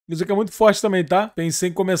Isso aqui é muito forte também, tá? Pensei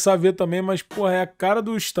em começar a ver também, mas, porra, é a cara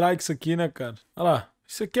do strike isso aqui, né, cara? Olha lá.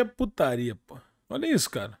 Isso aqui é putaria, pô. Olha isso,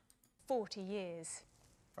 cara. 40 years.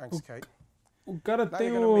 Thanks, Kate. O cara Now tem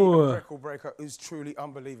you're gonna meet a o... record breaker who's truly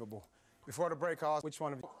unbelievable. Before the break, I ask which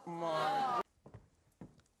one of you...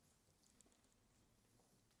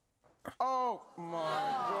 Oh my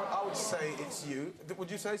God, I would say it's you.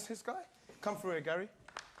 Would you say it's this guy? Come through here, Gary.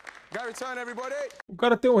 Gary, turn, everybody. O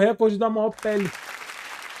cara tem o recorde da maior pele.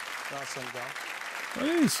 Nice one, Gal.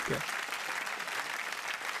 Olha isso, cara.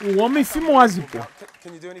 O homem fimose, pô.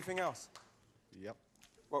 Can you do anything else? Yep.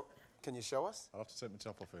 Well, can you show us? I'll have to take my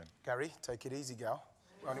top off here. Gary, take it easy, gal.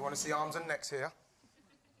 We only want to see arms and necks here.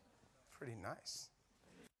 Pretty nice.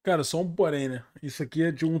 Cara, só um porém, né? Isso aqui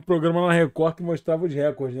é de um programa na Record que mostrava os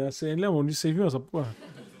recordes, né? Vocês lembram disso? Vocês viram essa porra?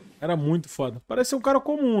 Era muito foda. Parece um cara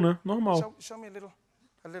comum, né? Normal. Show me a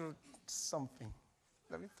little something.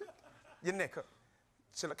 Let me feel. Your neck.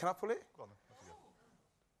 Can I pull it? Go on,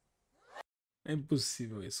 É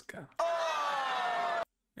impossível isso, cara.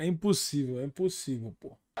 É impossível,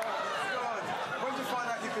 pô. When did you find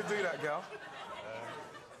out you could do that, gal?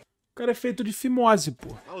 O cara é feito de fimose, pô.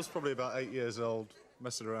 I was probably about 8 years old,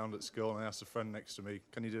 messing around at school, and I asked a friend next to me,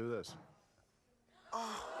 "Can you do this?"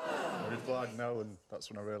 I replied no, and that's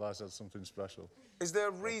when I realised I had something special. Is there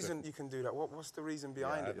a reason you can do that? What's the reason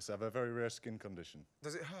behind it? I have a very rare skin condition.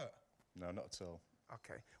 Does it hurt? No, not at all.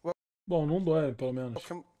 Okay. Well, Bom, não dói, pelo menos.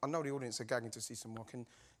 I know the audience are gagging to see some more. Can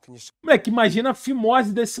you show? Moleque, imagina a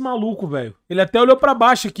fimose desse maluco, velho. Ele até olhou pra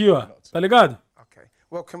baixo aqui, ó. Tá ligado? Okay.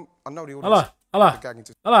 Well, I know the audience Olha lá, olha lá. are gagging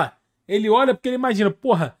to... Olha lá. Ele olha porque ele imagina,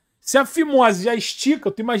 porra, se a fimose já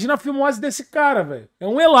estica, tu imagina a fimose desse cara, velho. É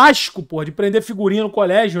um elástico, porra, de prender figurinha no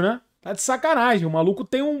colégio, né? Tá de sacanagem. O maluco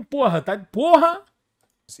tem um, porra, tá de... Porra!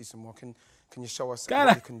 See some more. Can you show us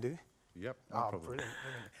Cara. what you can do? Yep, no Oh, problem. brilliant.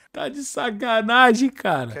 Tá de sacanagem,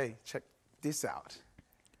 cara. Okay, check this out.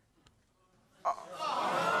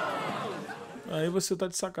 Aí você tá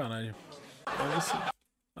de sacanagem.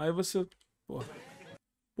 Aí você porra.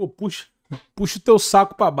 Pô, puxa o teu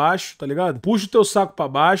saco pra baixo, tá ligado? Puxa o teu saco pra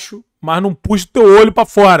baixo, mas não puxa o teu olho pra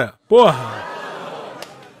fora. Porra!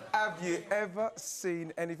 Have you ever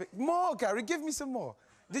seen anything more, Gary? Give me some more.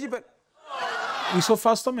 Did you bet? Isso eu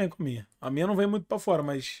faço também com a minha. A minha não vem muito pra fora,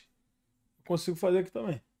 mas eu consigo fazer aqui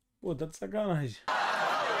também. Pô, tá de sacanagem.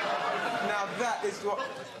 Now that is what...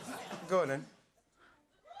 Go on then.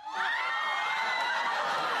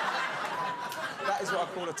 That is what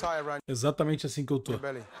I call a tie around Exatamente assim que eu tô. your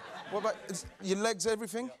belly. What about your legs,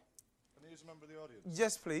 everything? Can you use a member of the audience?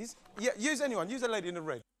 Yes, please. Yeah, use anyone. Use a lady in the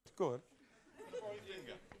red. Go on.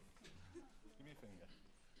 Finger. Give me a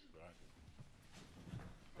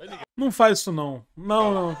finger. Não faz isso não.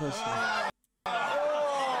 Não faz isso não.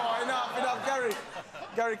 Oh, enough, Gary.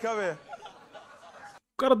 Gary, come here.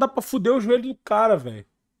 O cara dá pra fuder o joelho do cara, velho.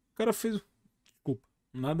 O cara fez... Desculpa,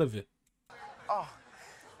 nada a ver. Oh,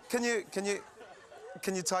 can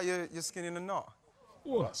you tie your skin in a knot?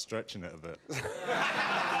 Pô, Stretching it a bit.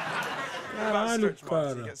 caralho, Stretch marks.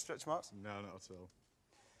 You cara. get stretch marks? No, not at all.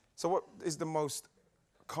 So what is the most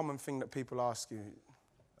common thing that people ask you?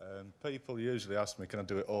 People usually ask me, can I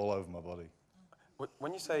do it all over my body?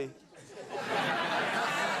 When you say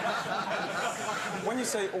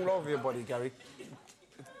all over your body, Gary,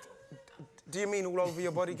 do you mean all over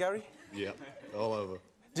your body, Gary? Yep, all over.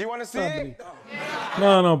 Do you want to see it?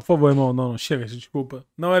 Não, por favor, irmão. Não, chega, desculpa.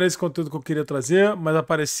 Não era esse conteúdo que eu queria trazer, mas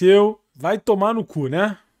apareceu. Vai tomar no cu,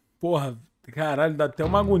 né? Porra, caralho, dá até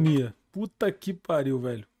uma agonia. Puta que pariu,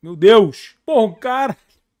 velho. Meu Deus. Porra, o cara...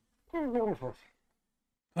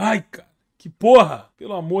 Ai, cara. Que porra.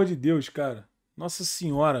 Pelo amor de Deus, cara. Nossa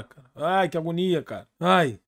senhora, cara. Ai, que agonia, cara. Ai.